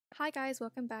Hi guys,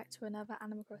 welcome back to another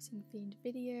Animal Crossing themed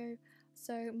video.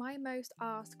 So my most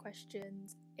asked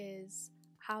questions is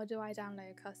how do I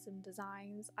download custom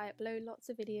designs? I upload lots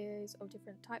of videos of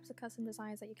different types of custom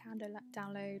designs that you can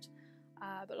download,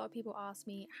 but a lot of people ask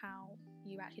me how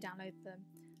you actually download them.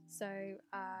 So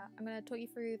I'm going to talk you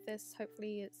through this.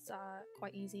 Hopefully it's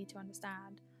quite easy to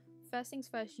understand. First things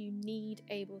first, you need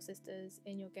Able Sisters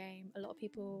in your game. A lot of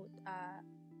people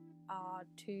are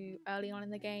too early on in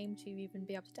the game to even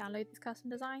be able to download these custom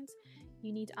designs.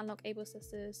 You need to unlock Able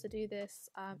Sisters. To do this,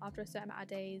 after a certain amount of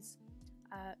days,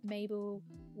 Mabel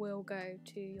will go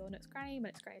to your Nook's Granny.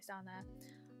 Nook's Granny's down there,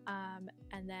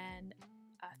 and then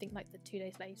I think like 2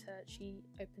 days later she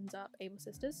opens up Able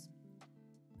Sisters.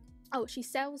 Oh, she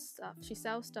sells stuff. She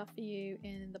sells stuff for you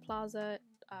in the plaza.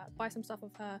 Buy some stuff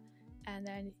of her, and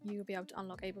then you'll be able to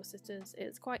unlock Able Sisters.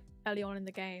 It's quite early on in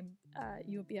the game.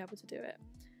 You'll be able to do it.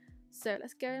 So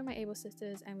let's go to my Able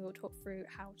Sisters and we will talk through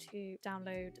how to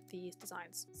download these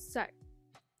designs. So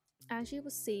as you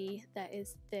will see, there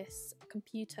is this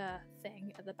computer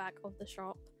thing at the back of the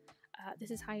shop. This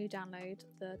is how you download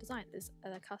the design. It's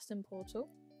a custom portal.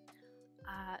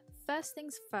 First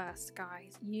things first,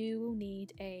 guys, you will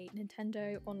need a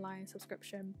Nintendo online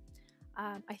subscription.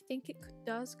 I think it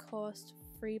does cost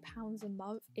 £3 a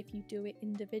month if you do it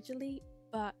individually,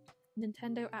 but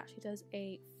Nintendo actually does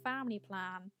a family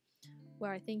plan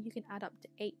where I think you can add up to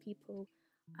 8 people,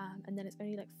 and then it's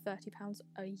only like £30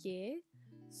 a year.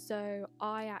 So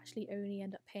I actually only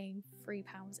end up paying £3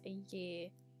 a year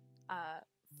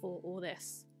for all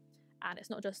this. And it's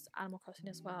not just Animal Crossing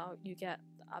as well, you get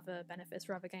other benefits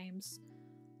for other games.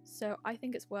 So I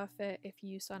think it's worth it if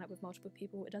you sign up with multiple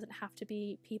people. It doesn't have to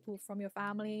be people from your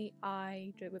family.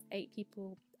 I do it with 8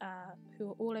 people who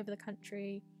are all over the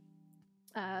country,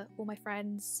 all my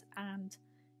friends, and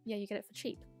yeah, you get it for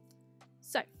cheap.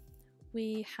 So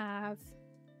we have,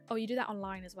 oh, you do that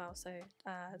online as well, so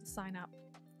sign up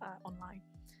online.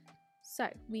 So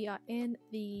we are in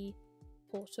the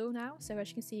portal now. So as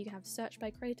you can see, you can have search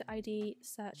by creator ID,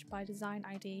 search by design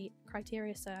ID,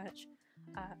 criteria search,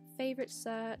 favorite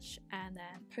search, and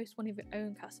then post one of your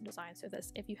own custom designs. So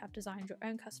that's if you have designed your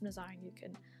own custom design, you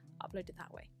can upload it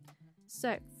that way.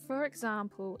 So for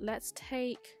example, let's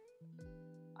take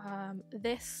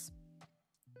this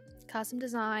custom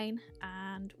design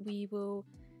and we will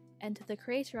enter the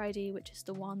creator ID, which is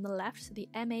the one on the left. So the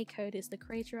MA code is the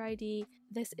creator ID.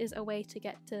 This is a way to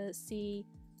get to see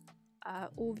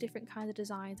all the different kinds of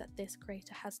designs that this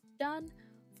creator has done.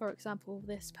 For example,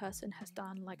 this person has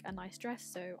done like a nice dress,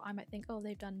 so I might think, oh,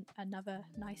 they've done another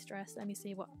nice dress, let me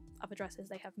see what other dresses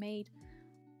they have made.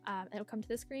 It'll come to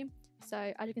this screen.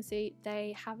 So as you can see,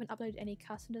 they haven't uploaded any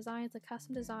custom designs. The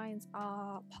custom designs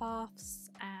are paths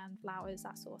and flowers,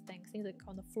 that sort of thing, things that go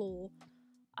on the floor.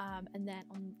 And then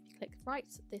if you click right,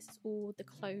 this is all the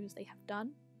clothes they have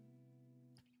done.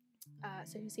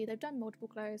 So you see they've done multiple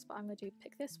clothes, but I'm going to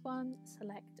pick this one,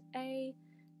 select A,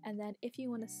 and then if you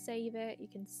want to save it, you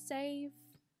can save.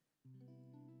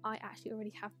 I actually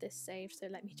already have this saved, so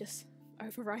let me just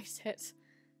overwrite it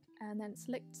and then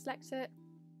select it.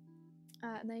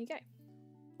 And there you go.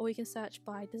 Or you can search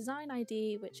by design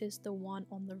ID, which is the one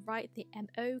on the right, the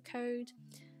MO code.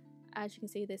 As you can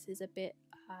see, this is a bit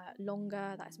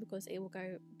longer. That's because it will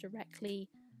go directly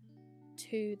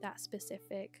to that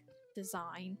specific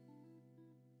design.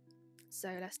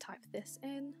 So let's type this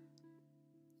in,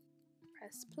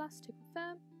 press plus to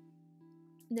confirm.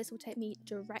 And this will take me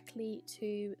directly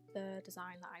to the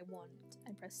design that I want,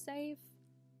 and press save.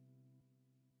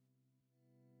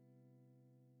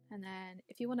 And then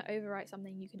if you want to overwrite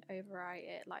something, you can overwrite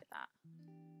it like that.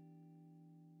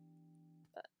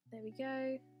 But there we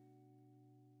go.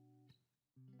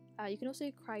 You can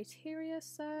also criteria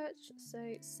search.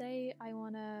 So say I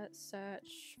want to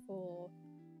search for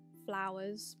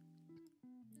flowers.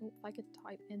 Oh, if I could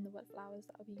type in the word flowers,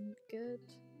 that would be good.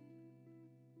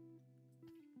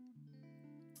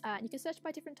 You can search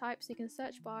by different types. You can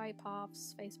search by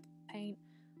paths, face paint,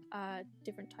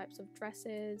 different types of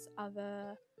dresses,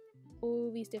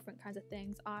 all these different kinds of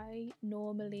things. I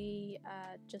normally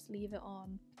just leave it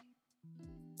on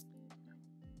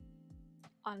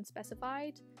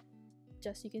unspecified,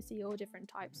 just so you can see all different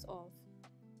types of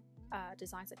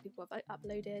designs that people have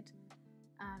uploaded.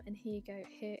 And here you go,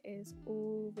 here is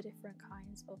all the different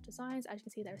kinds of designs. As you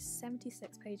can see, there are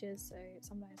 76 pages, so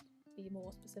sometimes be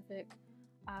more specific.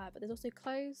 But there's also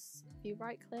clothes. If you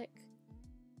right click,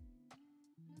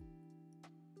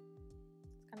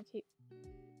 it's kind of cute.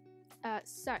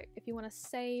 So if you want to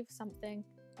save something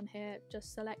on here,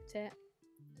 just select it.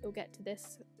 You'll get to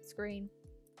this screen,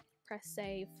 press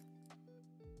save,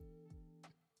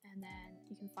 and then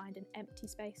you can find an empty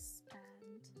space,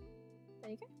 and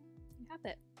there you go, you have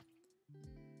it.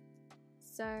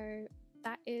 So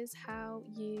that is how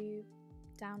you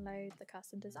download the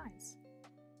custom designs.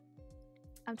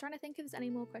 I'm trying to think if there's any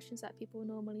more questions that people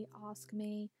normally ask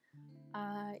me.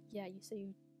 Yeah, so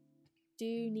you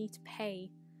do need to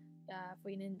pay for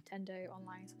your Nintendo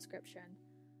Online subscription,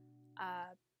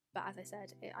 but as I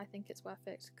said, I think it's worth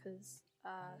it because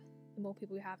the more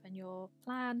people you have in your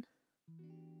plan,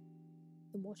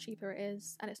 the more cheaper it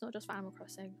is. And it's not just for Animal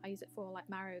Crossing, I use it for like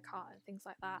Mario Kart and things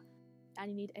like that. And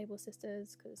you need Able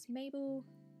sisters because Mabel,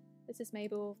 this is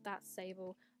Mabel, that's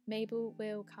Sable. Mabel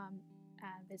will come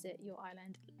and visit your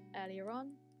island earlier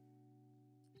on.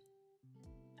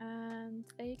 And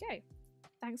there you go.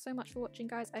 Thanks so much for watching,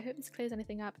 guys. I hope this clears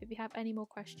anything up. If you have any more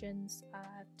questions,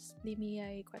 just leave me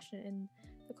a question in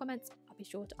the comments. I'll be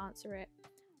sure to answer it.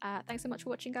 Thanks so much for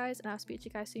watching, guys, and I'll speak to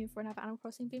you guys soon for another Animal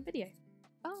Crossing themed video.